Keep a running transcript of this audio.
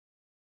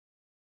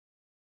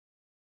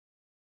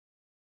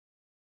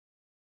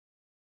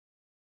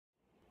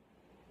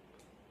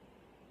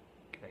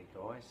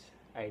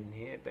Aiden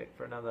here, back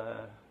for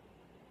another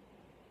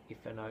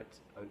Oats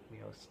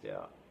Oatmeal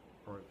Stout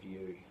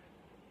review.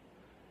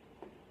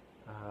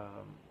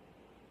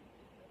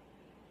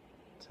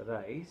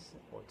 Today's,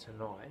 or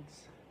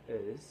tonight's,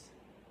 is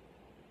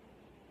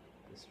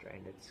the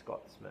Stranded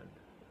Scotsman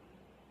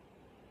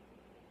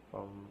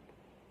from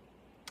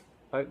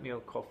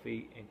Oatmeal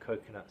Coffee and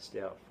Coconut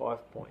Stout,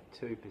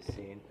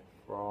 5.2%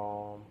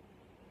 from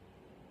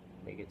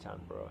MEGAtun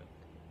Brewing.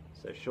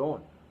 So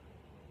Shaun,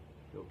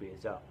 your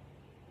beer's up.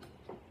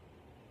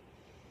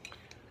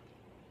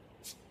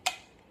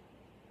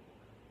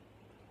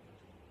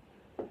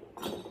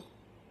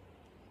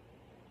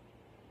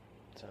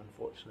 So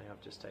unfortunately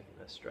I've just taken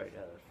this straight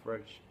out of the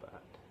fridge,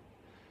 but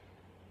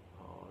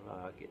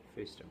I'll get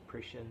first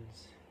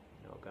impressions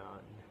and I'll go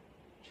and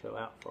chill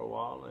out for a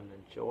while and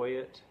enjoy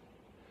it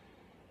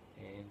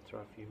and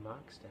throw a few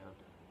marks down.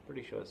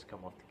 Pretty sure it's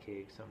come off the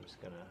keg, so I'm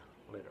just going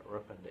to let it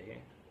rip into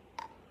here.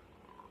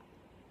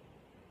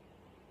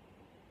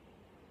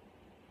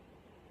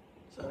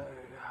 So, I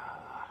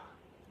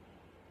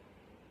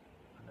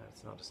know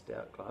it's not a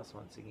stout glass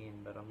once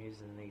again, but I'm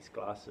using these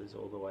glasses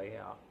all the way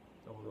out,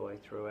 all the way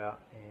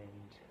throughout,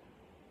 and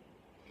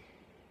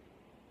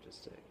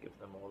just to give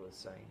them all the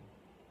same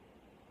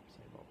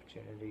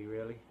opportunity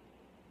really.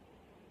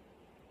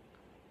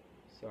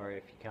 Sorry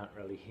if you can't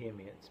really hear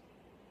me, it's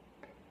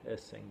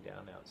pissing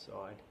down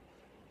outside.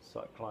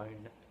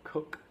 Cyclone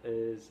Cook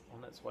is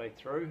on its way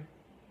through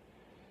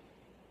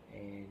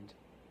and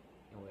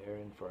we're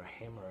in for a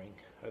hammering.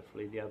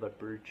 Hopefully the other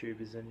brew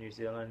tubers in New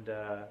Zealand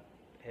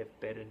have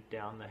battered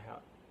down their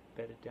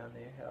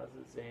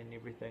houses and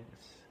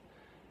everything's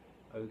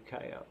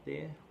okay up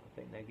there. I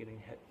think they're getting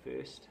hit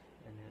first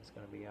and then it's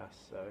going to be us,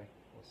 so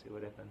we'll see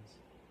what happens.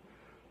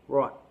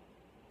 Right,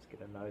 let's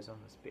get a nose on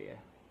this beer.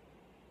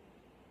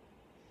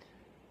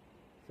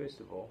 First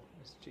of all,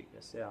 let's check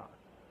this out.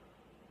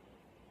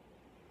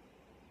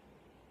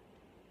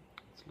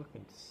 It's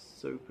looking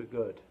super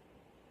good.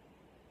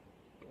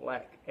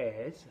 Black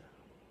as,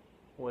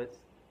 with,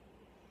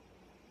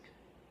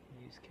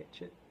 you just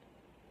catch it,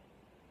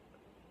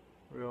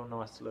 real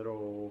nice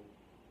little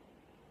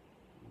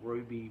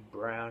ruby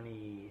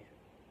browny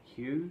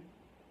hue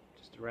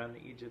just around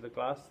the edge of the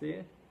glass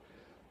there.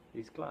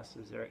 These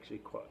glasses are actually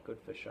quite good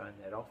for showing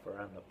that off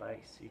around the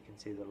base. You can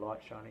see the light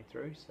shining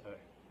through, so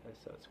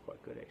it's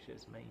quite good actually.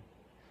 It's mean.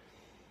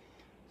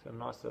 It's got a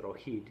nice little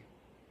head.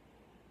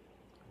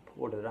 I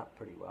poured it up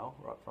pretty well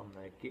right from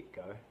the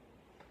get-go.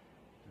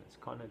 And it's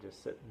kind of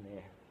just sitting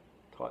there.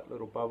 Tight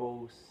little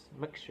bubbles,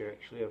 mixture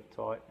actually of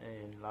tight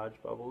and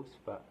large bubbles,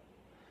 but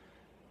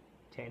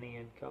tanny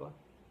in colour.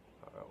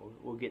 Alright,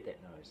 we'll get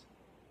that nose.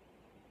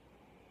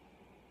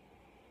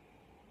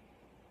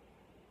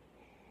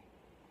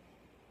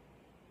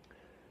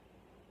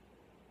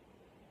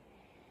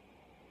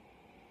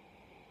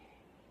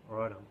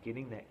 Right, I'm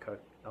getting that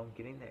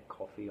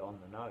coffee on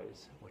the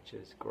nose, which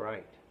is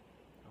great.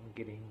 I'm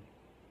getting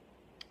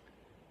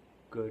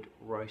good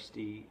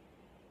roasty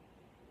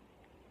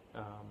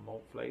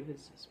malt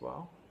flavours as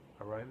well,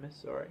 aromas,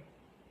 sorry.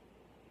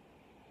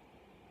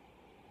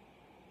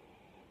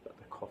 But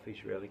the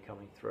coffee's really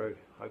coming through.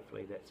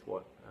 Hopefully that's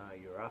what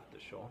you're after,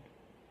 Shaun.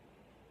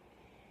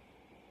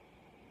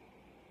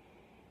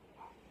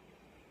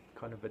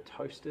 Kind of a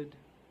toasted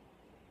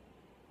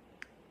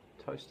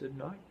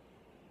note.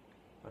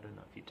 I don't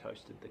know if you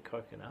toasted the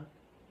coconut,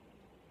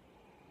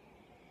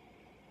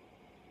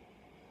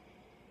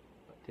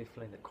 but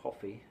definitely the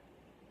coffee,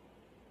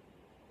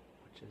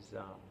 which is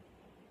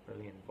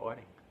really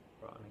inviting.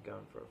 Right, I'm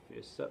going for a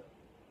first sip.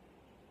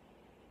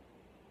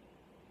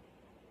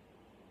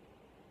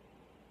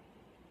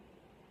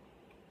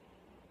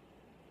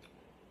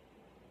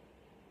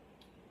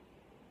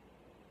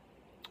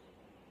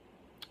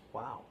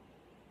 Wow.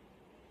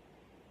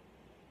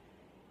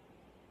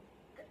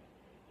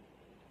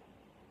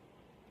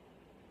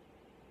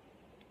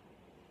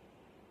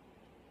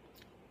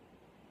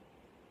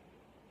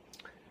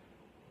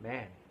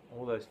 Man,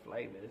 all those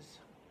flavours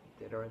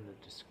that are in the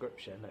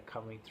description are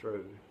coming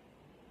through.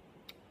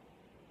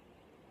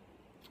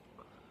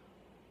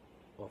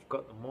 Well, I've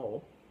got them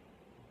all.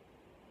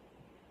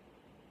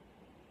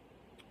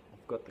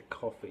 I've got the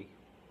coffee,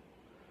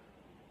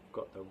 I've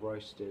got the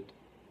roasted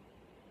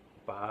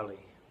barley,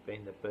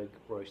 being the big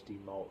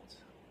roasty malts.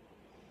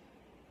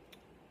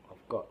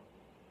 I've got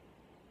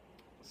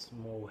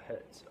small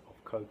hits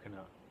of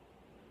coconut.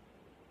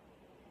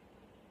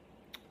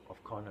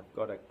 I've kind of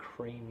got a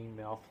creamy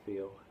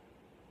mouthfeel.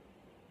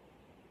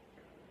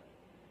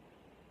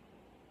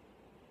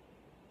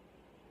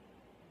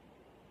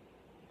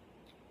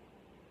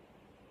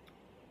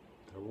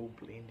 They're all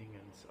blending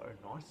in so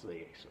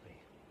nicely actually,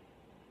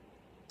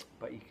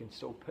 but you can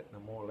still pick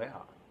them all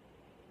out.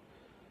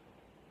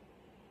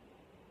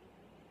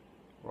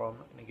 Right, I'm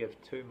not going to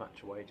give too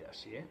much away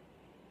just yet.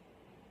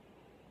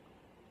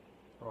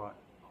 Right,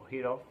 I'll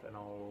head off and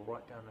I'll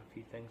write down a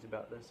few things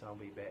about this and I'll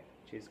be back.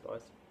 Cheers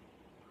guys.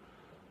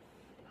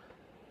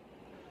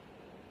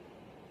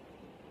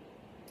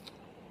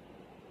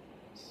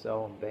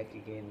 So I'm back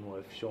again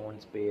with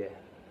Shaun's beer.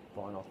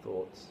 final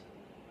thoughts.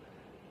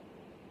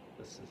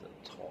 This is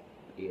a top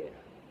beer.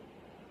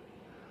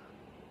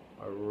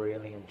 I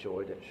really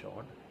enjoyed it,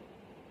 Shaun.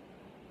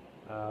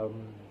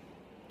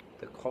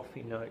 The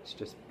coffee notes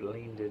just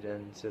blended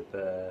into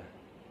the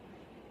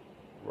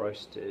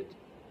roasted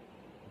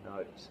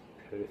notes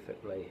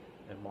perfectly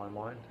in my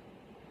mind.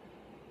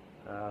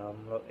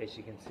 Look, as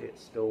you can see,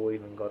 it's still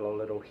even got a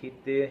little head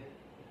there.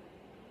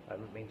 I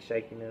haven't been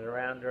shaking it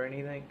around or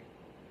anything.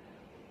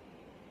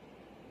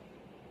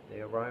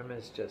 The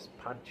aroma's just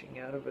punching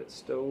out of it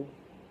still.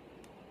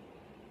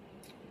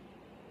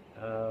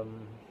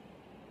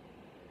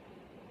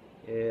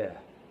 Yeah,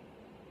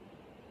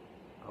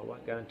 I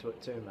won't go into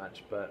it too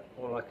much, but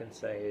all I can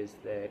say is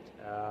that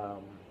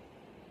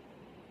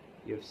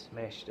you've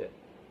smashed it,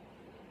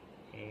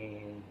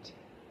 and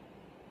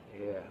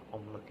yeah,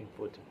 I'm looking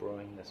forward to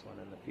brewing this one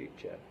in the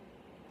future,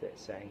 if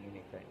that's saying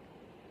anything.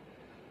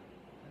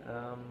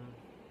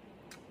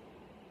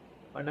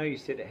 I know you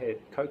said it had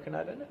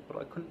coconut in it, but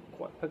I couldn't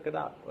quite pick it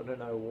up. I don't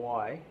know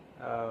why.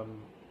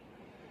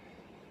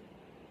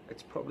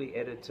 It's probably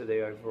added to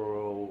the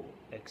overall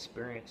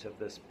experience of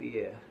this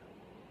beer,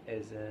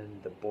 as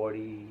in the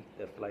body,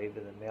 the flavour,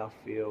 the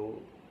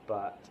mouthfeel,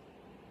 but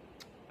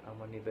I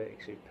never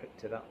actually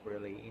picked it up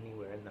really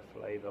anywhere in the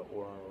flavour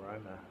or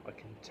aroma. I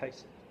can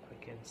taste it,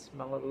 I can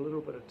smell it, a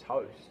little bit of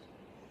toast,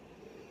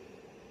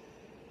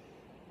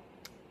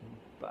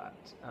 but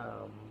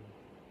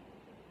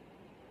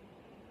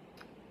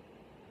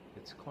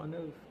it's kind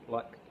of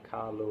like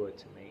Kahlua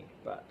to me,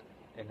 but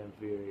in a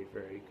very,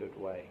 very good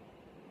way.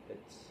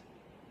 It's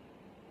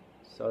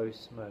so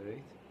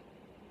smooth.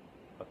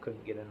 I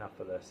couldn't get enough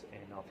of this,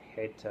 and I've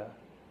had to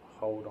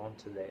hold on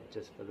to that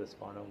just for this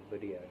final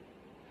video.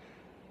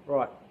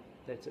 Right,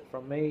 that's it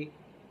from me.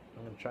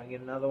 I'm going to try and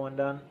get another one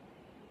done.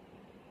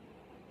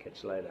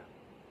 Catch you later.